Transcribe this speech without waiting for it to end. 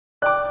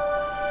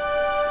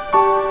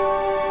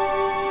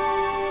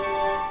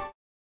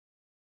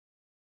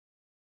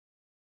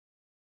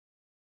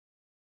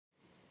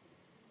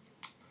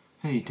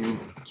Hey dude,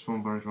 it's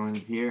Phone Bars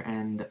Running here,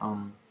 and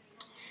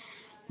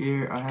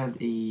here I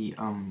have a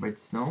Red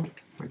Snow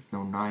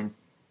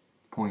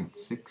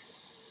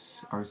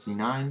 9.6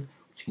 RC9,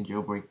 which can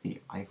jailbreak the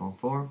iPhone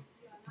 4,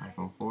 as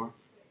you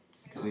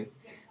can see,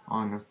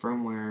 on a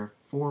firmware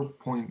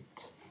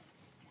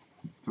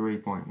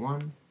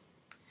 4.3.1.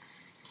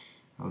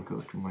 I'll go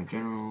to my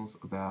generals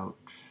about,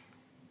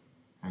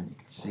 and you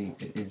can see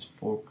it is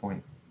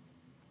 4.3.1.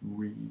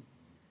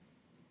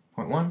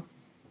 You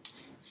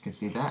can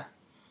see that.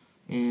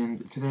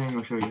 And today I'm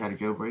going to show you how to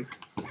jailbreak.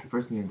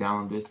 First you need to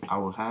download this. I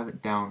will have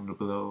it down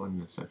below in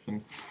the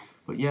section.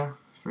 But yeah,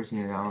 first you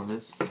need to download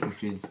this,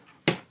 which is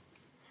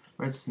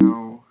Red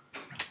Snow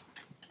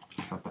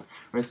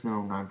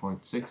 9.6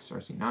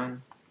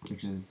 RC9,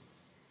 which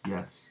is,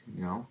 yes,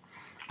 you know.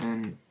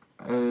 And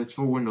it's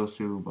for Windows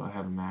too, but I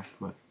have a Mac.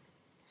 But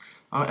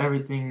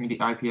everything, the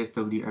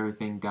IPSW,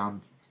 everything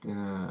down in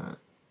the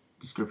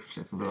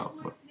description section below.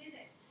 But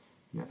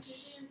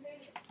yes.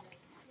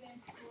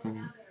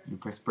 Then you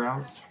press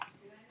browse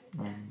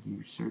and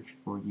you search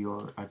for your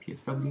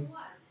IPSW.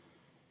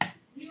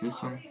 Use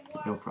this one.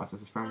 It'll process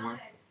this firmware.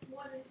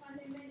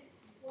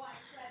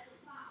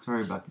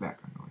 Sorry about the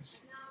background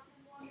noise.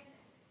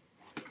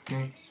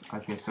 Okay,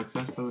 IPS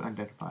successfully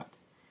identified.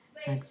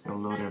 Next, it'll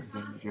load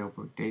everything,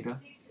 jailbreak data.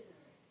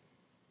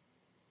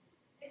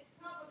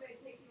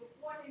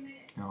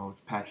 Now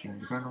it's patching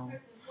the kernel.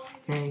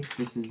 Okay,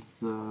 this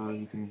is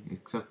you can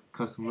accept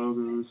custom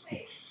logos,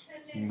 which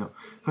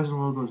custom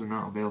logos are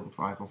not available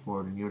for iPhone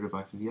 4 and newer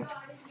devices yet.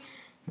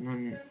 And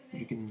then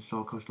you can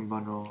install custom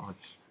bundle or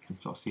just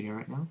install CD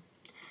right now.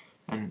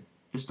 And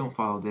just don't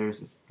follow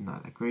theirs; it's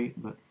not that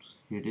great, but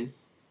here it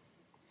is.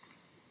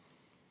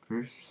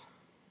 First,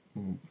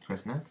 you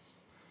press next.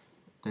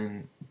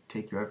 Then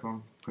take your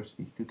iPhone, press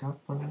these two top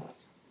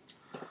buttons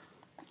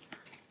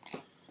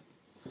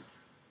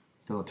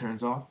until it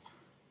turns off.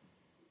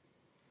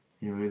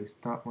 You release the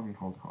top one and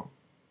hold home.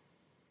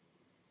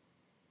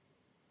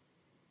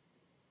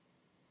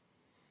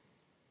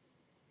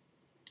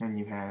 And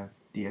you have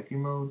DFU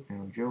mode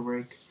and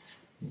jailbreak.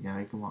 And now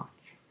you can watch.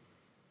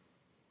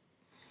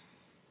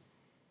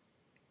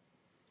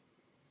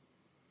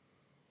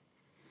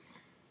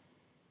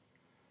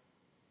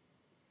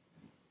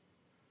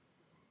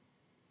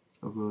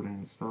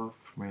 Uploading the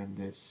stuff, RAM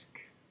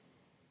disk,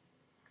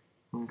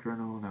 home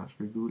kernel, now it's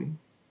rebooting.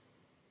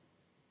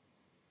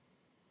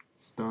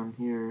 It's done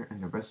here,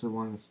 and the rest of the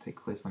ones take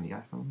place on the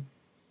iPhone.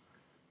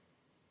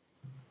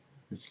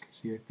 As you can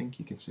see, I think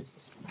you can see.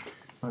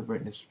 My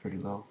brightness is pretty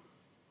low,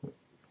 but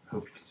I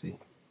hope you can see.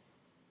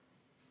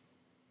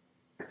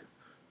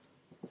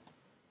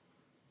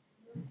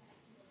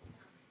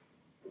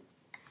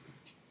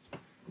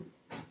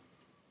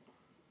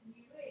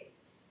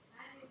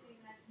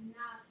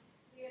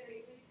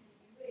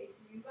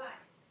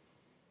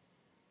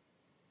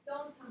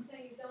 Don't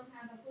complain you don't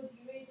have a good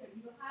eraser.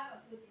 You have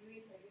a good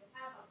eraser. You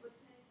have a good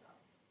pencil.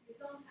 You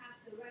don't have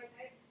the right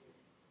attitude.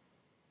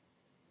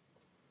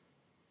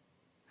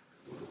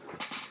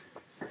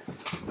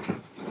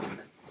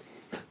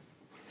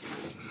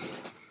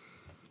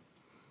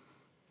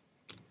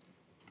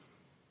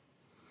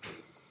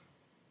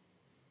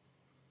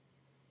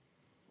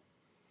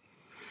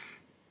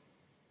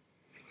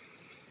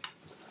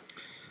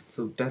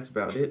 So that's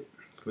about it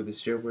for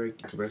this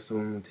jailbreak. The rest of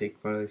them will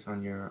take place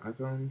on your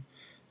iPhone.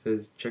 It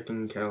says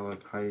checking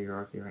catalog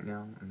hierarchy right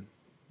now, and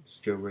it's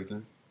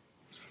jailbreaking.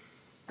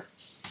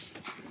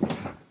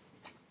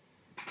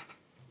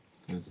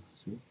 Let's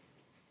see.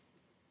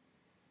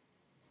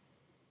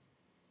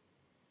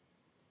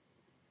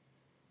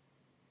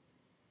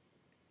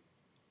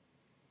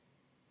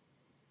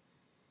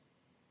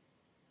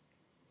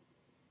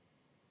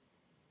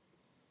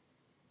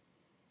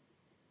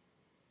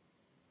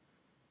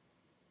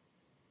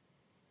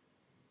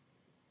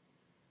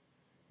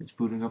 It's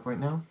booting up right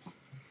now.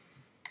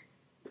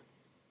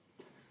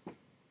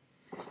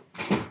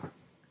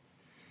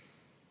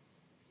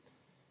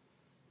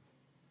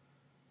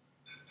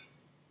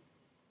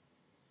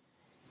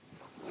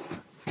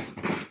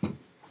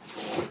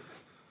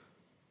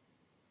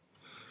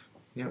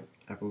 Yep,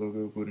 Apple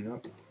logo booting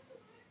up.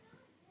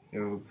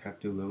 It'll have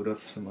to load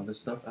up some other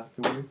stuff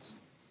afterwards.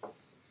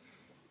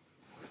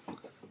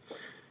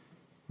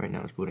 Right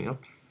now it's booting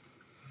up.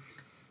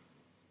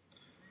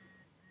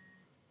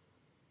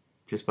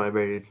 Just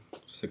vibrated,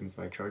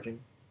 signify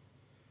charging.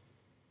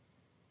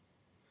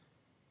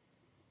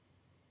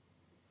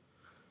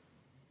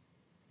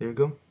 There you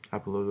go.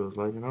 Apple logo is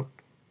lighting up.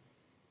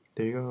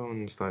 There you go,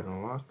 and slide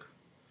on lock.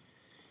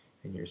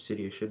 And your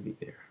Cydia should be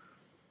there.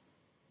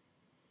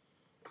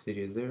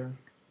 Cydia is there.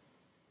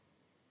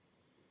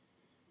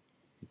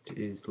 It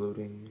is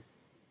loading.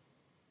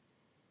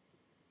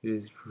 It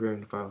is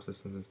preparing the file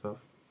system and stuff.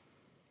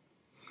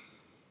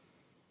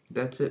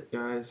 That's it,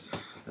 guys.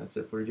 That's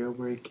it for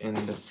jailbreak, and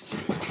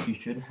you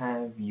should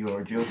have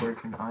your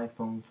jailbroken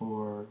iPhone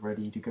 4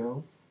 ready to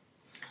go.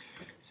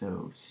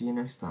 So see you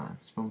next time.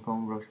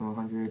 Phone Rush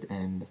 100,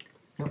 and